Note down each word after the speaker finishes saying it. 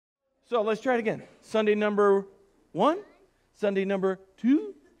So let's try it again. Sunday number 1, Sunday number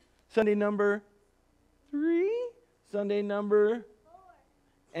 2, Sunday number 3, Sunday number 4,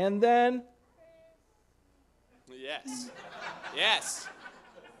 and then Yes. Yes.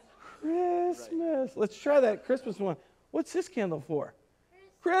 Christmas. Let's try that Christmas one. What's this candle for?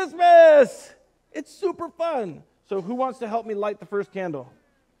 Christmas. It's super fun. So who wants to help me light the first candle?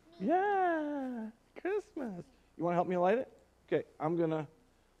 Yeah, Christmas. You want to help me light it? Okay,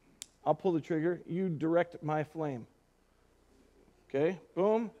 I'll pull the trigger. You direct my flame. Okay,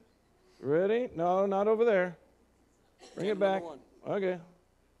 boom. Ready? No, not over there. Bring it back. Okay.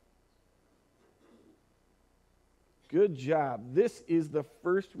 Good job. This is the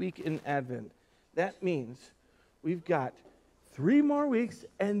first week in Advent. That means we've got 3 more weeks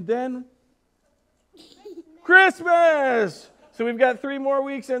and then Christmas. So we've got 3 more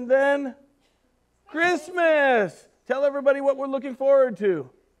weeks and then Christmas. Tell everybody what we're looking forward to.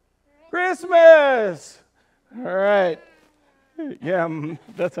 Christmas. All right. Yeah,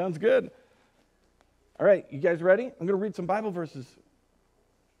 that sounds good. All right, you guys ready? I'm going to read some Bible verses.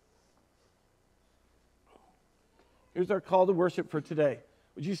 Here's our call to worship for today.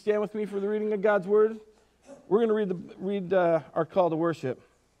 Would you stand with me for the reading of God's Word? We're going to read our call to worship.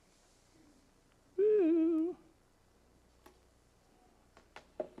 Woo.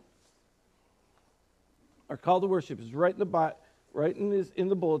 Our call to worship is right in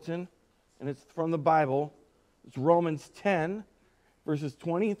the bulletin, and it's from the Bible. It's Romans 10, verses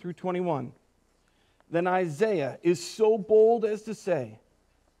 20 through 21. Then Isaiah is so bold as to say,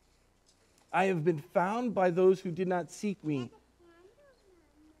 I have been found by those who did not seek me.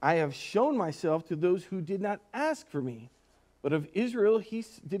 I have shown myself to those who did not ask for me. But of Israel he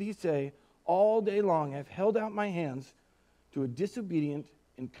say, all day long I've held out my hands to a disobedient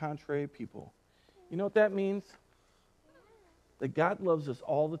and contrary people. You know what that means? That God loves us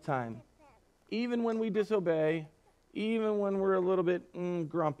all the time. Even when we disobey, even when we're a little bit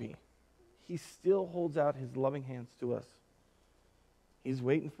grumpy, he still holds out his loving hands to us. He's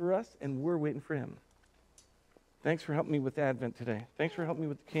waiting for us, and we're waiting for him. Thanks for helping me with Advent today. Thanks for helping me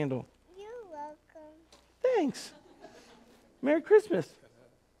with the candle. You're welcome. Thanks. Merry Christmas.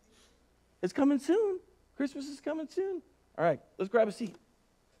 It's coming soon. Christmas is coming soon. All right, let's grab a seat.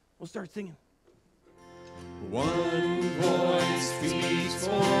 We'll start singing. One voice speaks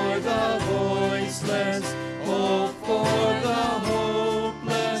for the voiceless, hope for the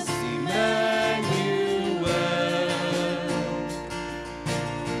hopeless, Emmanuel.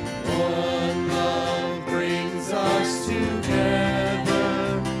 One love brings us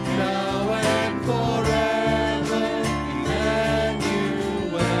together, now and forever, Emmanuel.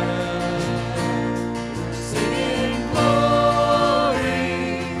 Singing glory,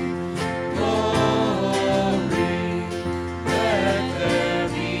 glory, let there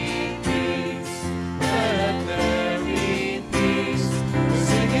be peace, let there be peace. We're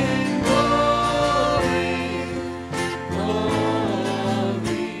singing glory, glory,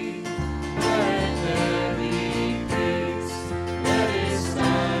 let there be peace, let it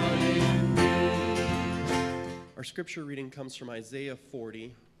start in me. Our scripture reading comes from Isaiah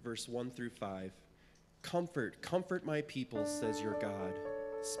 40, verse 1 through 5. Comfort, comfort my people, says your God.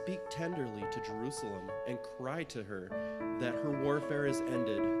 Speak tenderly to Jerusalem and cry to her that her warfare is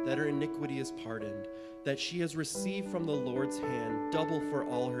ended, that her iniquity is pardoned, that she has received from the Lord's hand double for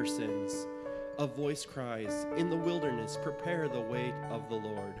all her sins. A voice cries, in the wilderness, prepare the way of the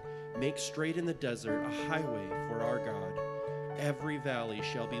Lord. Make straight in the desert a highway for our God. Every valley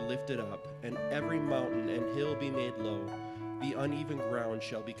shall be lifted up, and every mountain and hill be made low. The uneven ground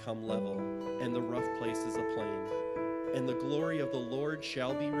shall become level, and the rough places a plain. And the glory of the Lord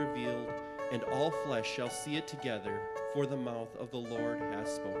shall be revealed, and all flesh shall see it together, for the mouth of the Lord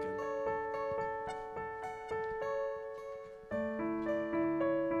has spoken.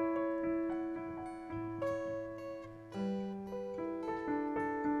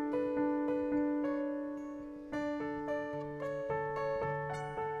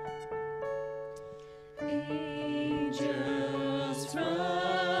 Angels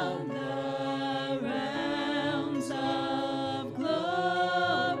from the realms of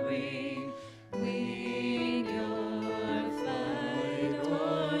glory, wing your flight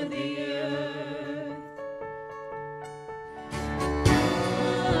o'er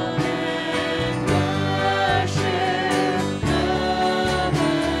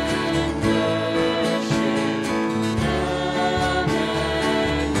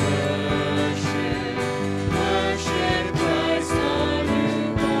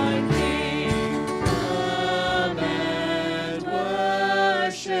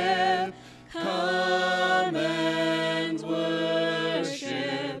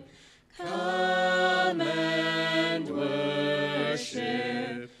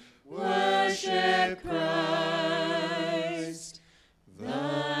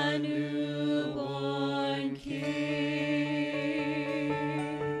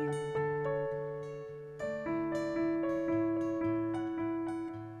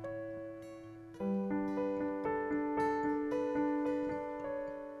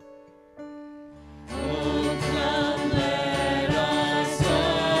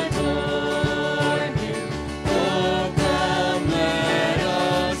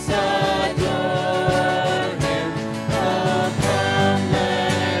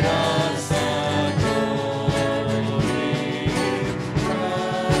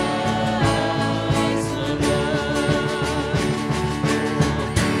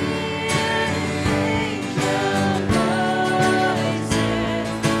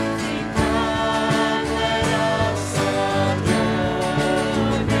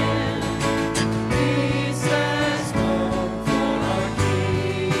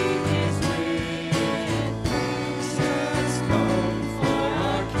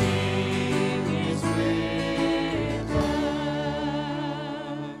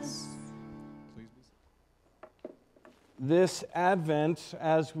this Advent,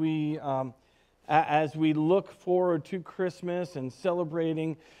 as we look forward to Christmas and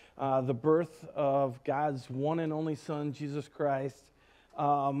celebrating the birth of God's one and only Son, Jesus Christ,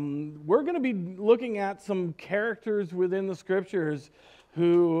 we're going to be looking at some characters within the Scriptures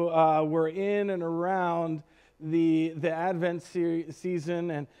who were in and around the Advent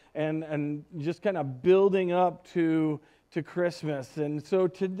season and just kind of building up to Christmas. And so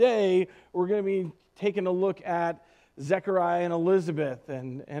today we're going to be taking a look at Zachariah and Elizabeth.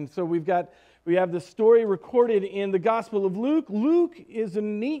 And so we have the story recorded in the Gospel of Luke. Luke is a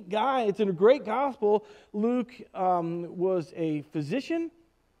neat guy. It's in a great gospel. Luke was a physician.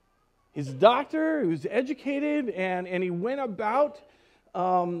 He's a doctor. He was educated, and he went about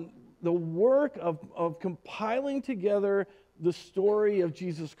the work of compiling together the story of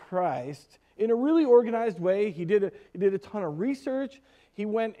Jesus Christ in a really organized way. He did a ton of research. He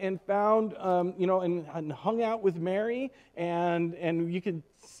went and found, and hung out with Mary, and you could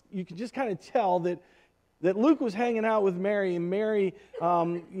just kind of tell that Luke was hanging out with Mary, and Mary,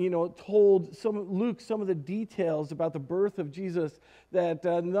 told Luke some of the details about the birth of Jesus that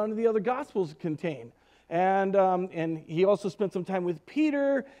none of the other Gospels contain. And he also spent some time with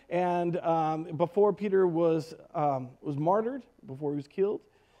Peter, and before Peter was martyred, before he was killed.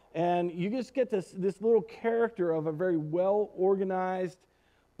 And you just get this little character of a very well-organized,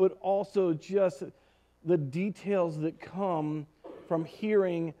 but also just the details that come from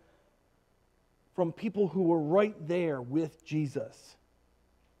hearing from people who were right there with Jesus.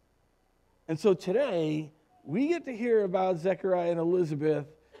 And so today, we get to hear about Zechariah and Elizabeth,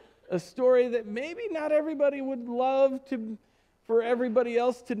 a story that maybe not everybody would love for everybody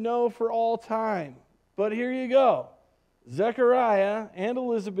else to know for all time. But here you go. Zechariah and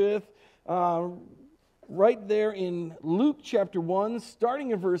Elizabeth, right there in Luke chapter 1, starting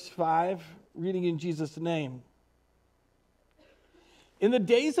in verse 5, reading in Jesus' name. In the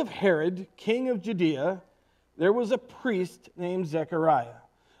days of Herod, king of Judea, there was a priest named Zechariah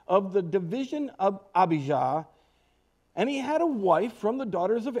of the division of Abijah, and he had a wife from the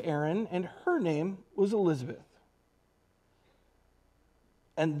daughters of Aaron, and her name was Elizabeth.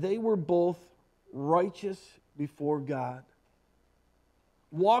 And they were both righteous before God,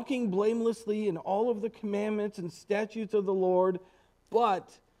 walking blamelessly in all of the commandments and statutes of the Lord, but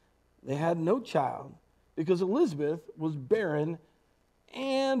they had no child because Elizabeth was barren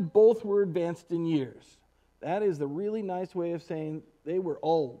and both were advanced in years. That is the really nice way of saying they were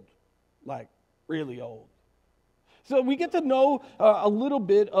old, like really old. So we get to know a little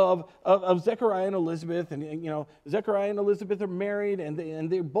bit of Zechariah and Elizabeth, and Zechariah and Elizabeth are married, and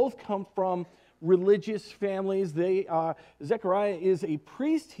they both come from religious families. Zechariah is a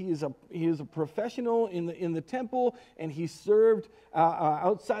priest. He is a professional in the temple, and he served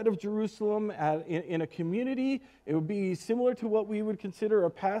outside of Jerusalem in a community. It would be similar to what we would consider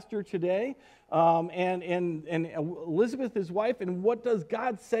a pastor today. And Elizabeth, his wife, and what does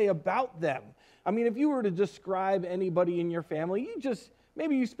God say about them? I mean, if you were to describe anybody in your family,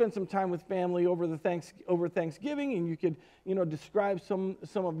 maybe you spend some time with family over Thanksgiving, and you could, describe some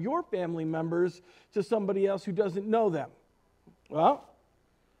of your family members to somebody else who doesn't know them. Well,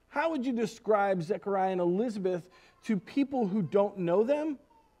 how would you describe Zechariah and Elizabeth to people who don't know them?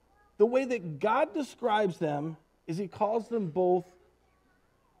 The way that God describes them is he calls them both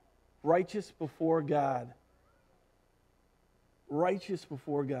righteous before God. Righteous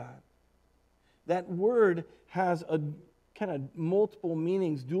before God. That word has a kind of multiple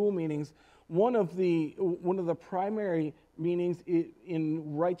meanings, dual meanings. One of the primary meanings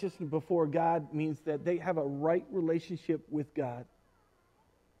in righteousness before God means that they have a right relationship with God,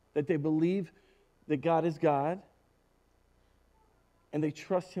 that they believe that God is God, and they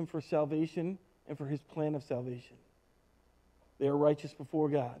trust him for salvation and for his plan of salvation. They are righteous before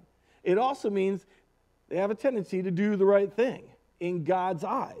God. It also means they have a tendency to do the right thing in God's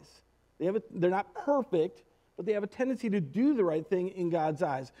eyes. They're not perfect, but they have a tendency to do the right thing in God's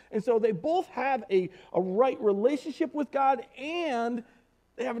eyes. And so they both have a right relationship with God, and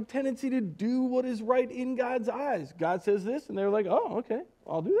they have a tendency to do what is right in God's eyes. God says this, and they're like, oh, okay,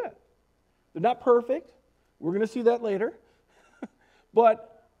 I'll do that. They're not perfect. We're going to see that later.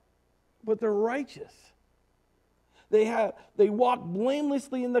 but they're righteous. They walk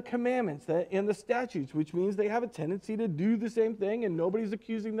blamelessly in the commandments and the statutes, which means they have a tendency to do the same thing, and nobody's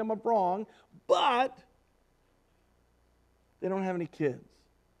accusing them of wrong, but they don't have any kids.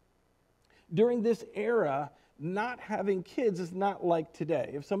 During this era, not having kids is not like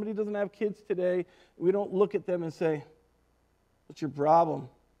today. If somebody doesn't have kids today, we don't look at them and say, what's your problem?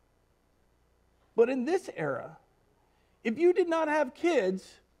 But in this era, if you did not have kids,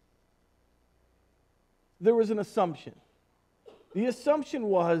 there was an assumption. The assumption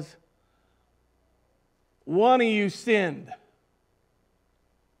was, one of you sinned.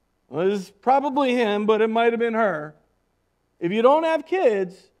 Well, it was probably him, but it might have been her. If you don't have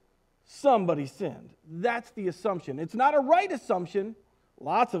kids, somebody sinned. That's the assumption. It's not a right assumption.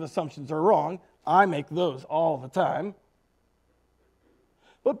 Lots of assumptions are wrong. I make those all the time.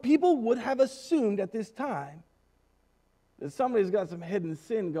 But people would have assumed at this time that somebody's got some hidden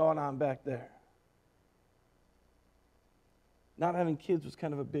sin going on back there. Not having kids was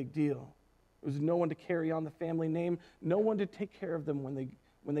kind of a big deal. There was no one to carry on the family name, no one to take care of them when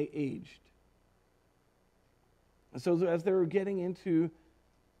they aged. And so as they were getting into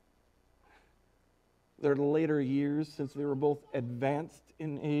their later years, since they were both advanced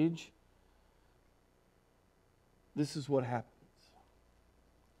in age, this is what happens.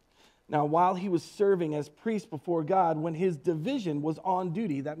 Now, while he was serving as priest before God, when his division was on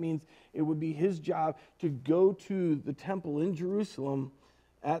duty, that means it would be his job to go to the temple in Jerusalem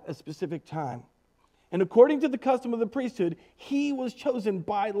at a specific time. And according to the custom of the priesthood, he was chosen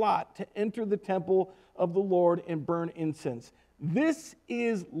by lot to enter the temple of the Lord and burn incense. This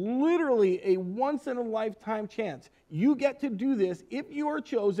is literally a once-in-a-lifetime chance. You get to do this if you are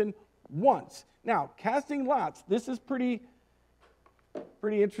chosen once. Now, casting lots, this is pretty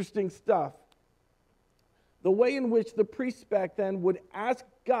interesting stuff. The way in which the priests back then would ask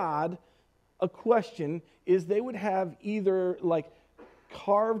God a question is they would have either like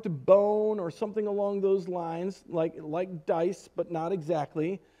carved bone or something along those lines, like dice, but not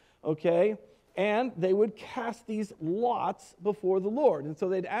exactly, okay? And they would cast these lots before the Lord. And so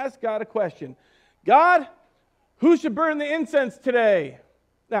they'd ask God a question. God, who should burn the incense today?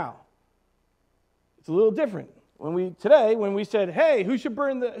 Now, it's a little different. When we said, hey, who should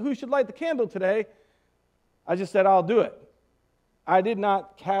light the candle today? I just said, I'll do it. I did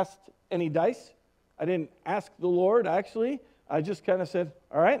not cast any dice. I didn't ask the Lord, actually. I just kind of said,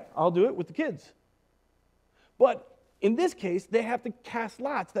 all right, I'll do it with the kids. But in this case, they have to cast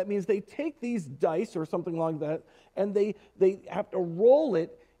lots. That means they take these dice or something like that, and they have to roll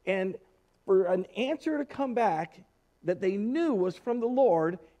it, and for an answer to come back that they knew was from the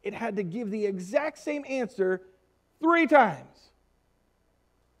Lord, it had to give the exact same answer 3 times.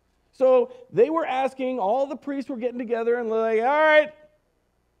 So they were asking, all the priests were getting together and like, all right,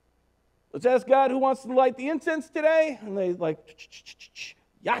 let's ask God who wants to light the incense today. And they like,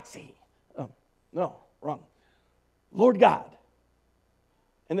 Yahtzee. Oh, no, wrong. Lord God.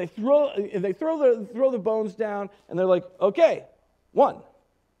 And they throw the bones down, and they're like, okay, 1.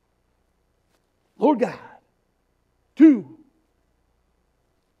 Lord God. 2.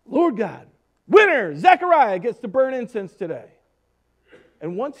 Lord God. Winner, Zachariah gets to burn incense today.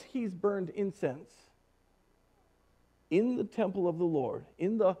 And once he's burned incense in the temple of the Lord,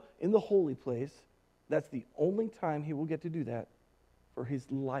 in the holy place, that's the only time he will get to do that for his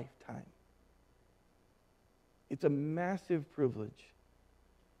lifetime. It's a massive privilege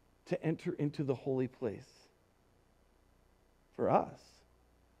to enter into the holy place. For us,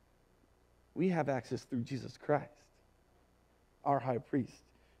 we have access through Jesus Christ, our high priest,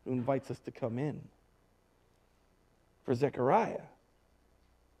 who invites us to come in. For Zechariah,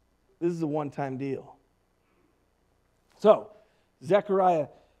 this is a one-time deal. So, Zechariah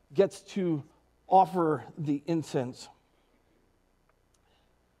gets to offer the incense.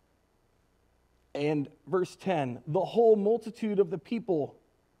 And verse 10, the whole multitude of the people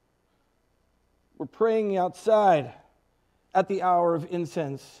were praying outside at the hour of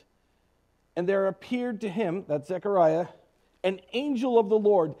incense. And there appeared to him, that's Zechariah, an angel of the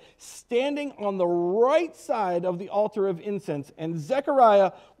Lord standing on the right side of the altar of incense. And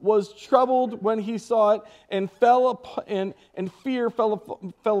Zechariah was troubled when he saw it, and fear fell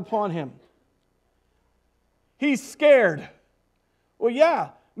upon him. He's scared. Well, yeah,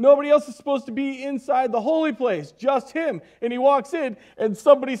 nobody else is supposed to be inside the holy place, just him. And he walks in, and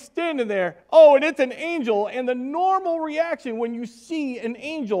somebody's standing there. Oh, and it's an angel. And the normal reaction when you see an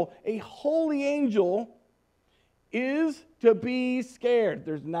angel, a holy angel, is to be scared.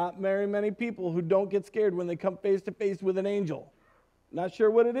 There's not very many people who don't get scared when they come face to face with an angel. Not sure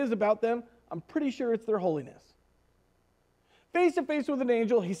what it is about them. I'm pretty sure it's their holiness. Face to face with an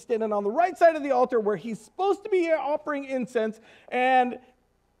angel, he's standing on the right side of the altar where he's supposed to be offering incense, and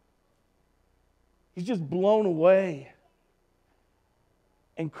he's just blown away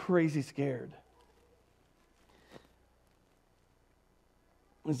and crazy scared.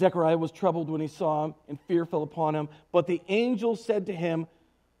 And Zechariah was troubled when he saw him, and fear fell upon him. But the angel said to him,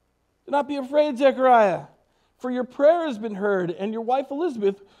 do not be afraid, Zechariah, for your prayer has been heard, and your wife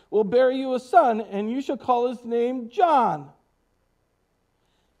Elizabeth will bear you a son, and you shall call his name John.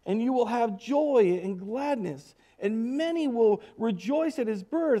 and you will have joy and gladness. And many will rejoice at his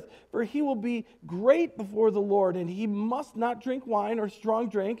birth, for he will be great before the Lord, and he must not drink wine or strong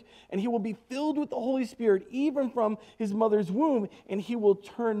drink, and he will be filled with the Holy Spirit, even from his mother's womb. And he will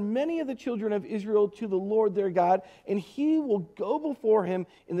turn many of the children of Israel to the Lord their God, and he will go before him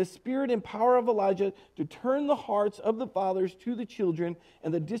in the spirit and power of Elijah to turn the hearts of the fathers to the children,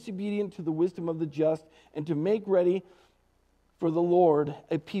 and the disobedient to the wisdom of the just, and to make ready for the Lord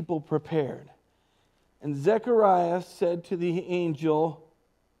a people prepared. And Zechariah said to the angel,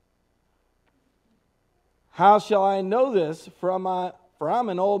 how shall I know this? For I'm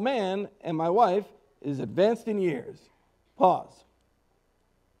an old man, and my wife is advanced in years. Pause.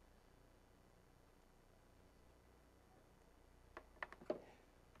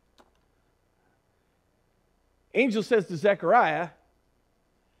 Angel says to Zechariah,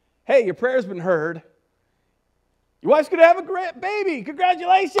 hey, your prayer's been heard. Your wife's going to have a great baby.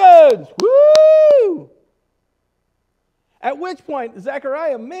 Congratulations. Woo! At which point,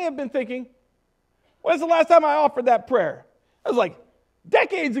 Zechariah may have been thinking, when's the last time I offered that prayer? That was like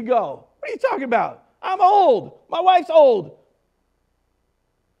decades ago. What are you talking about? I'm old. My wife's old.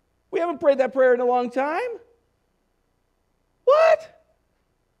 We haven't prayed that prayer in a long time. What?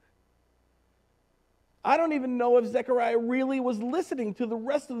 I don't even know if Zechariah really was listening to the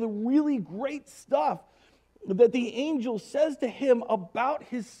rest of the really great stuff that the angel says to him about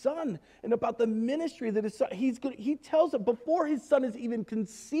his son and about the ministry that his son, he tells him before his son is even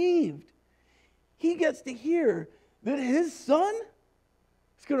conceived, he gets to hear that his son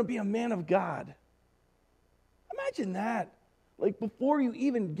is going to be a man of God. Imagine that. Like before you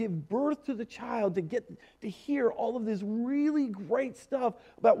even give birth to the child, to get to hear all of this really great stuff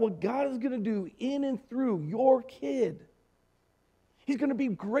about what God is going to do in and through your kid. He's going to be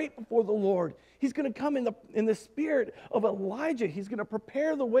great before the Lord. He's going to come in the spirit of Elijah. He's going to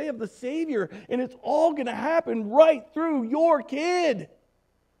prepare the way of the Savior. And it's all going to happen right through your kid.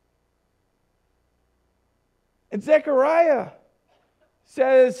 And Zechariah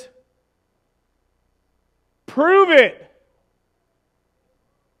says, prove it.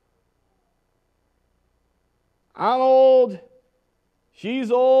 I'm old.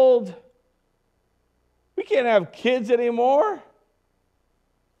 She's old. We can't have kids anymore.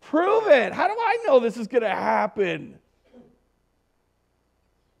 Prove it. How do I know this is going to happen?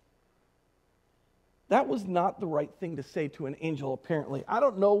 That was not the right thing to say to an angel, apparently. I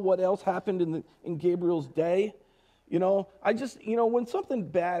don't know what else happened in Gabriel's day. When something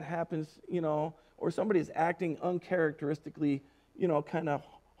bad happens, or somebody is acting uncharacteristically, kind of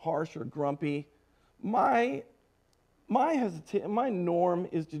harsh or grumpy, my norm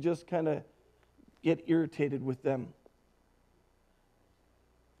is to just kind of get irritated with them.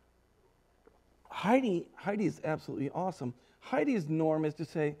 Heidi is absolutely awesome. Heidi's norm is to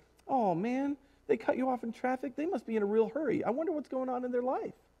say, oh man, they cut you off in traffic. They must be in a real hurry. I wonder what's going on in their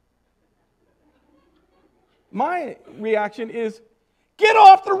life. My reaction is, get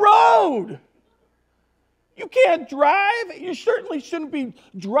off the road. You can't drive. You certainly shouldn't be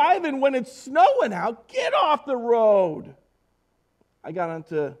driving when it's snowing out. Get off the road. I got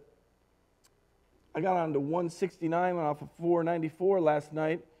onto 169 off of 494 last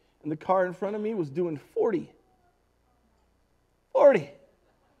night, and the car in front of me was doing 40. 40. I'm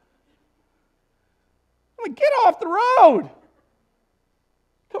like, get off the road.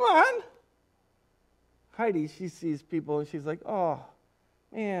 Come on. Heidi, she sees people and she's like, oh,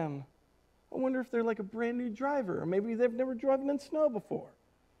 man, I wonder if they're like a brand new driver, or maybe they've never driven in snow before.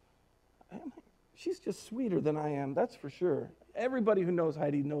 She's just sweeter than I am, that's for sure. Everybody who knows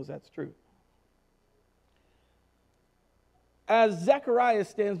Heidi knows that's true. As Zechariah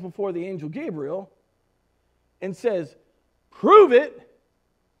stands before the angel Gabriel and says, prove it,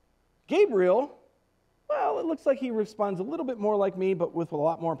 Gabriel, well, it looks like he responds a little bit more like me, but with a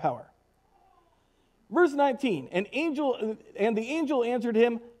lot more power. Verse 19, and the angel answered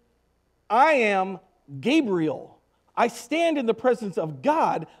him, I am Gabriel. I stand in the presence of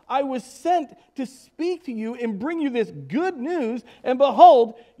God. I was sent to speak to you and bring you this good news. And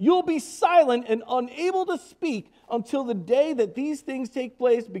behold, you'll be silent and unable to speak until the day that these things take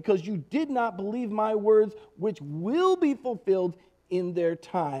place, because you did not believe my words, which will be fulfilled in their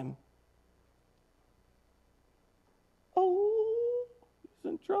time. Oh,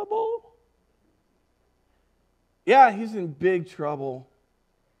 he's in trouble. Yeah, he's in big trouble.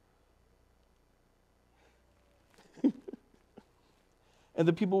 And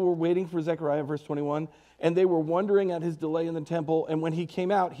the people were waiting for Zechariah, verse 21, and they were wondering at his delay in the temple. And when he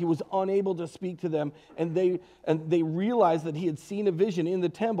came out, he was unable to speak to them. And they realized that he had seen a vision in the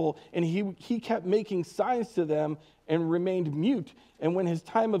temple, and he kept making signs to them. and remained mute. And when his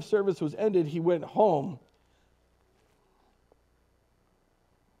time of service was ended, he went home.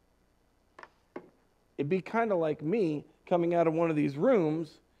 It'd be kind of like me coming out of one of these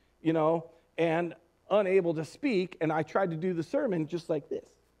rooms, and unable to speak, and I tried to do the sermon just like this.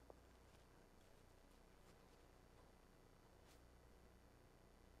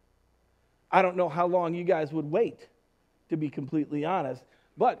 I don't know how long you guys would wait, to be completely honest,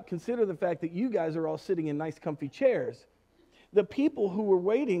 but consider the fact that you guys are all sitting in nice, comfy chairs. The people who were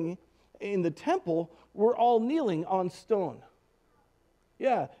waiting in the temple were all kneeling on stone.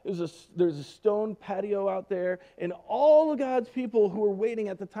 Yeah, there's a stone patio out there, and all of God's people who were waiting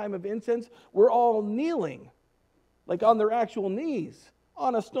at the time of incense were all kneeling, like on their actual knees,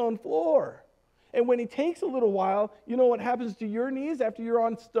 on a stone floor. And when it takes a little while, you know what happens to your knees after you're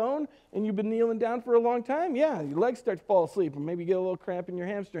on stone and you've been kneeling down for a long time? Yeah, your legs start to fall asleep, or maybe you get a little cramp in your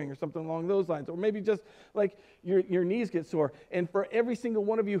hamstring or something along those lines, or maybe just like your knees get sore. And for every single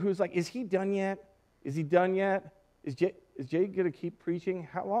one of you who's like, is he done yet? Is he done yet? Is Jay going to keep preaching?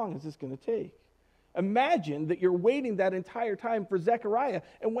 How long is this going to take? Imagine that you're waiting that entire time for Zechariah,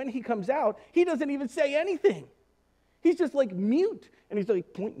 and when he comes out, he doesn't even say anything. He's just like mute, and he's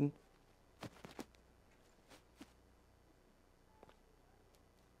like pointing.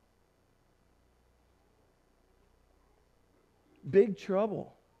 Big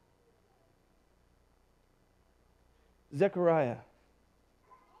trouble. Zechariah,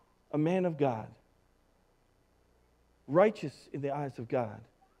 a man of God, righteous in the eyes of God,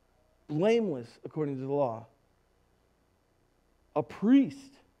 blameless according to the law, a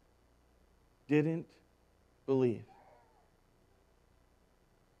priest, didn't believe.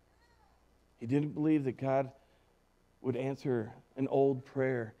 He didn't believe that God would answer an old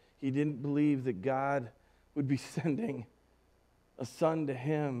prayer. He didn't believe that God would be sending a son to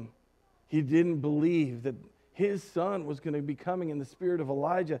him. He didn't believe that his son was going to be coming in the spirit of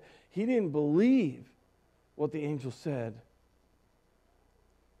Elijah. He didn't believe what the angel said.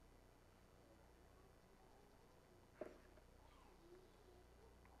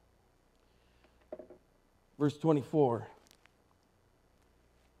 Verse 24.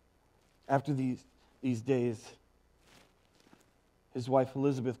 After these days, his wife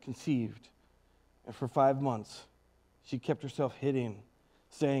Elizabeth conceived, and for 5 months she kept herself hidden,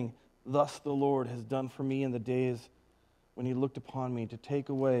 saying, "Thus the Lord has done for me in the days when he looked upon me to take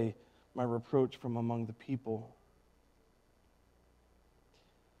away my reproach from among the people."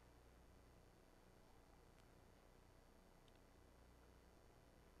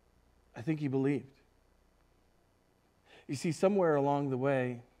 I think he believed. You see, somewhere along the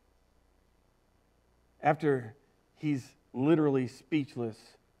way, after he's literally speechless,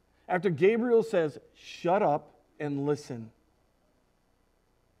 after Gabriel says, "Shut up and listen.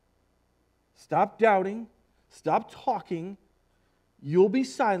 Stop doubting, stop talking, you'll be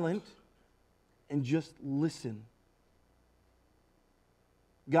silent, and just listen."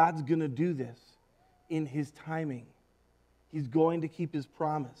 God's going to do this in his timing. He's going to keep his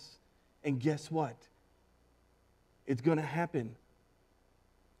promise. And guess what? It's going to happen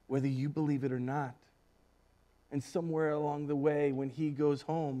whether you believe it or not. And somewhere along the way, when he goes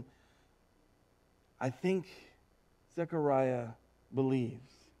home, I think Zechariah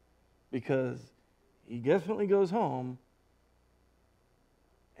believes, because he definitely goes home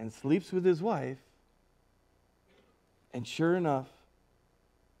and sleeps with his wife, and sure enough,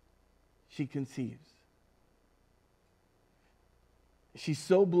 she conceives. She's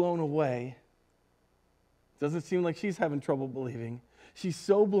so blown away. Doesn't seem like she's having trouble believing. She's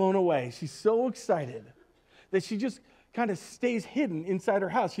so blown away. She's so excited that she just kind of stays hidden inside her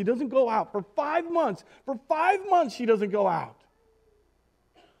house. She doesn't go out for 5 months. For 5 months, she doesn't go out.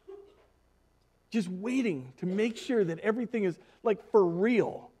 Just waiting to make sure that everything is like for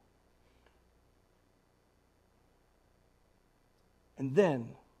real. And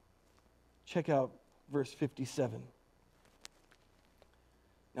then, check out verse 57.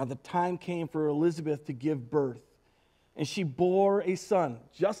 Now the time came for Elizabeth to give birth, and she bore a son,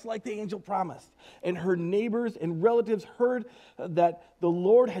 just like the angel promised. And her neighbors and relatives heard that the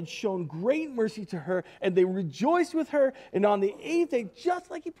Lord had shown great mercy to her, and they rejoiced with her. And on the 8th day,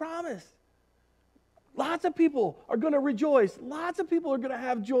 just like he promised, lots of people are going to rejoice. Lots of people are going to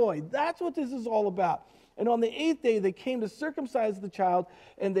have joy. That's what this is all about. And on the 8th day, they came to circumcise the child,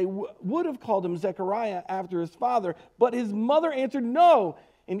 and they would have called him Zechariah after his father. But his mother answered, "No,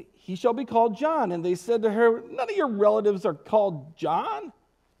 and he shall be called John." And they said to her, "None of your relatives are called John,"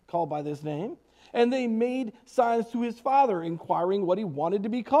 called by this name. And they made signs to his father, inquiring what he wanted to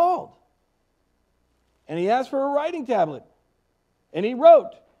be called. And he asked for a writing tablet, and he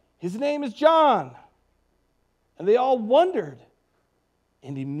wrote, "His name is John." And they all wondered.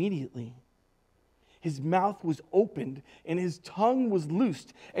 And immediately his mouth was opened and his tongue was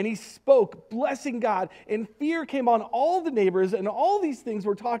loosed, and he spoke, blessing God. And fear came on all the neighbors, and all these things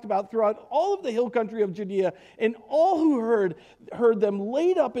were talked about throughout all of the hill country of Judea. And all who heard them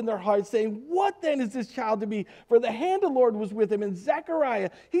laid up in their hearts, saying, what then is this child to be? For the hand of the Lord was with him. And Zachariah,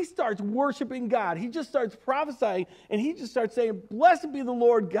 he starts worshiping God. He just starts prophesying, and he just starts saying, blessed be the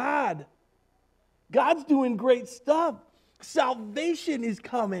Lord God. God's doing great stuff. Salvation is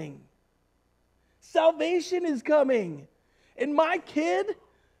coming. Salvation is coming. And my kid,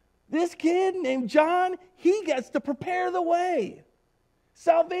 this kid named John, he gets to prepare the way.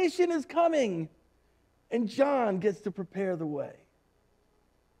 Salvation is coming. And John gets to prepare the way.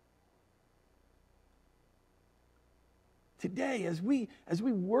 Today, as we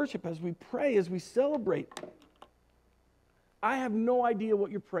worship, as we pray, as we celebrate, I have no idea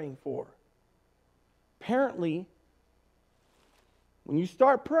what you're praying for. Apparently, when you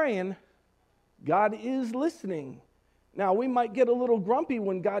start praying, God is listening. Now, we might get a little grumpy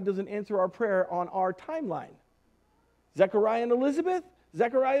when God doesn't answer our prayer on our timeline. Zechariah and Elizabeth,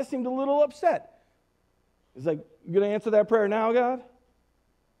 Zechariah seemed a little upset. He's like, you going to answer that prayer now, God?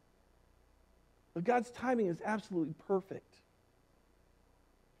 But God's timing is absolutely perfect.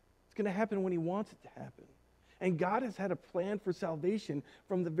 It's going to happen when he wants it to happen. And God has had a plan for salvation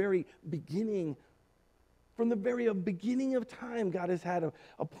from the very beginning. From the very beginning of time, God has had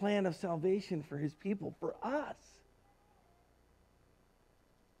a plan of salvation for his people, for us.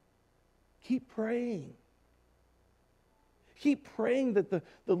 Keep praying. Keep praying that the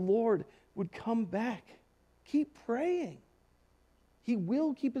Lord would come back. Keep praying. He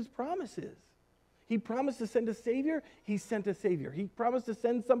will keep his promises. He promised to send a Savior. He sent a Savior. He promised to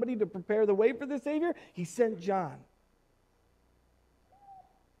send somebody to prepare the way for the Savior. He sent John.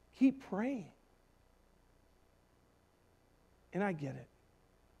 Keep praying. And I get it.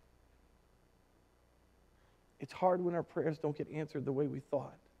 It's hard when our prayers don't get answered the way we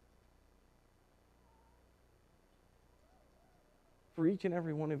thought. For each and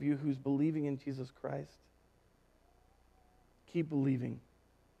every one of you who's believing in Jesus Christ, keep believing.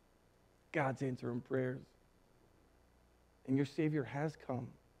 God's answering prayers. And your Savior has come.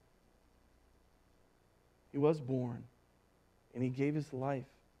 He was born, and he gave his life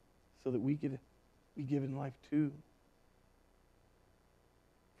so that we could be given life too.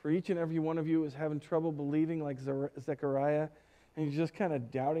 For each and every one of you who is having trouble believing like Zechariah, and you're just kind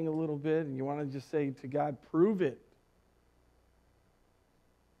of doubting a little bit, and you want to just say to God, prove it.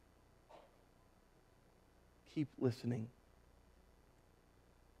 Keep listening.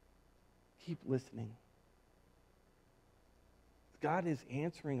 Keep listening. God is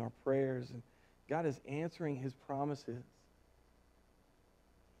answering our prayers, and God is answering his promises.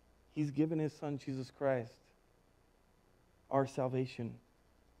 He's given his Son, Jesus Christ, our salvation.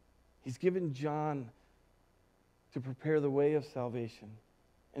 He's given John to prepare the way of salvation.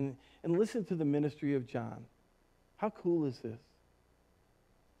 And listen to the ministry of John. How cool is this?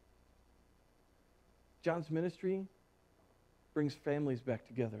 John's ministry brings families back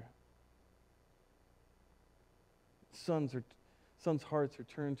together. Sons' hearts are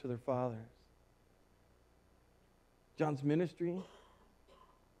turned to their fathers. John's ministry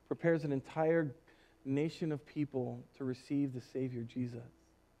prepares an entire nation of people to receive the Savior Jesus.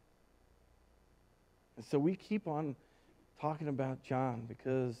 And so we keep on talking about John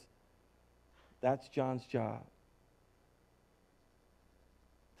because that's John's job.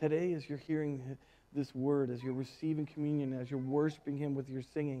 Today, as you're hearing this word, as you're receiving communion, as you're worshiping him with your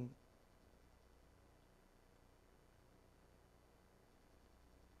singing,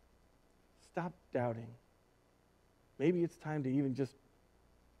 stop doubting. Maybe it's time to even just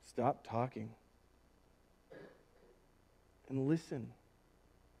stop talking and listen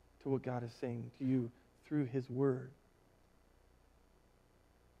to what God is saying to you through his word.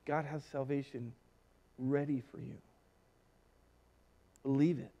 God has salvation ready for you.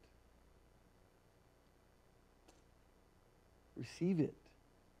 Believe it. Receive it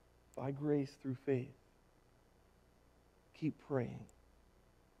by grace through faith. Keep praying.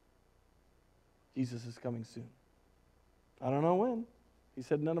 Jesus is coming soon. I don't know when. He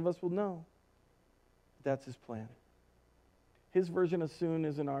said none of us will know. But that's his plan. His version of soon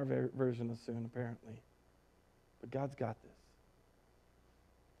isn't our version of soon, apparently. But God's got this.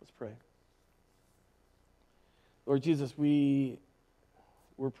 Let's pray. Lord Jesus, we're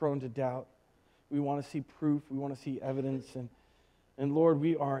prone to doubt. We want to see proof. We want to see evidence. And Lord,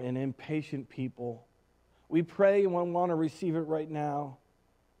 we are an impatient people. We pray and want to receive it right now.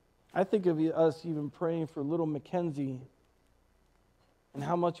 I think of us even praying for little Mackenzie and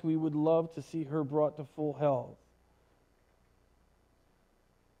how much we would love to see her brought to full health.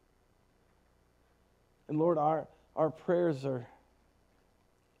 And Lord, our prayers are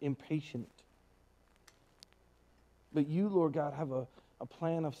impatient. But you, Lord God, have a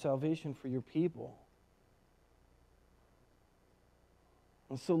plan of salvation for your people.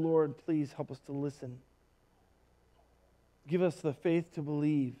 And so, Lord, please help us to listen. Give us the faith to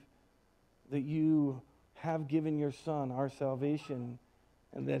believe that you have given your Son our salvation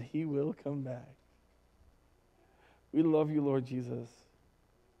and that he will come back. We love you, Lord Jesus.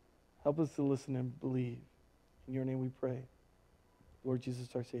 Help us to listen and believe. In your name we pray. Lord Jesus,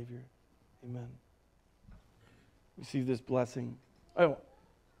 our Savior. Amen. Receive this blessing. Oh,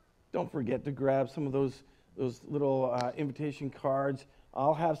 don't forget to grab some of those little invitation cards.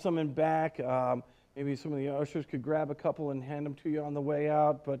 I'll have some in back. Maybe some of the ushers could grab a couple and hand them to you on the way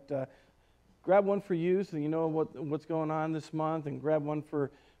out. But grab one for you so you know what's going on this month, and grab one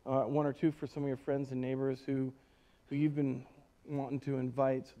for one or two for some of your friends and neighbors who you've been wanting to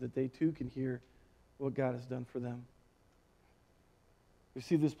invite so that they too can hear what God has done for them.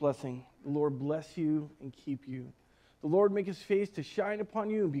 Receive this blessing. The Lord bless you and keep you. The Lord make his face to shine upon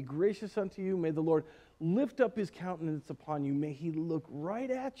you and be gracious unto you. May the Lord lift up his countenance upon you. May he look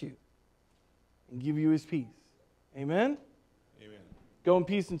right at you and give you his peace. Amen? Amen. Go in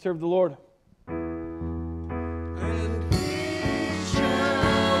peace and serve the Lord. And he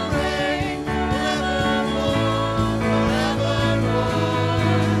shall reign forevermore.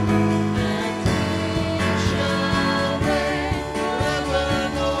 And he shall reign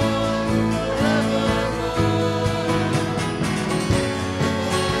forevermore.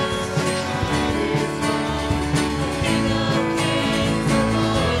 King of kings and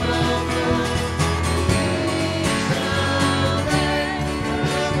Lord of lords. He shall reign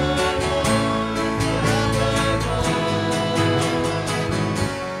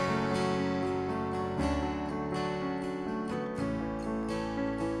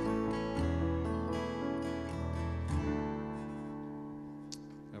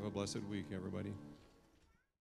Have a blessed week, everybody.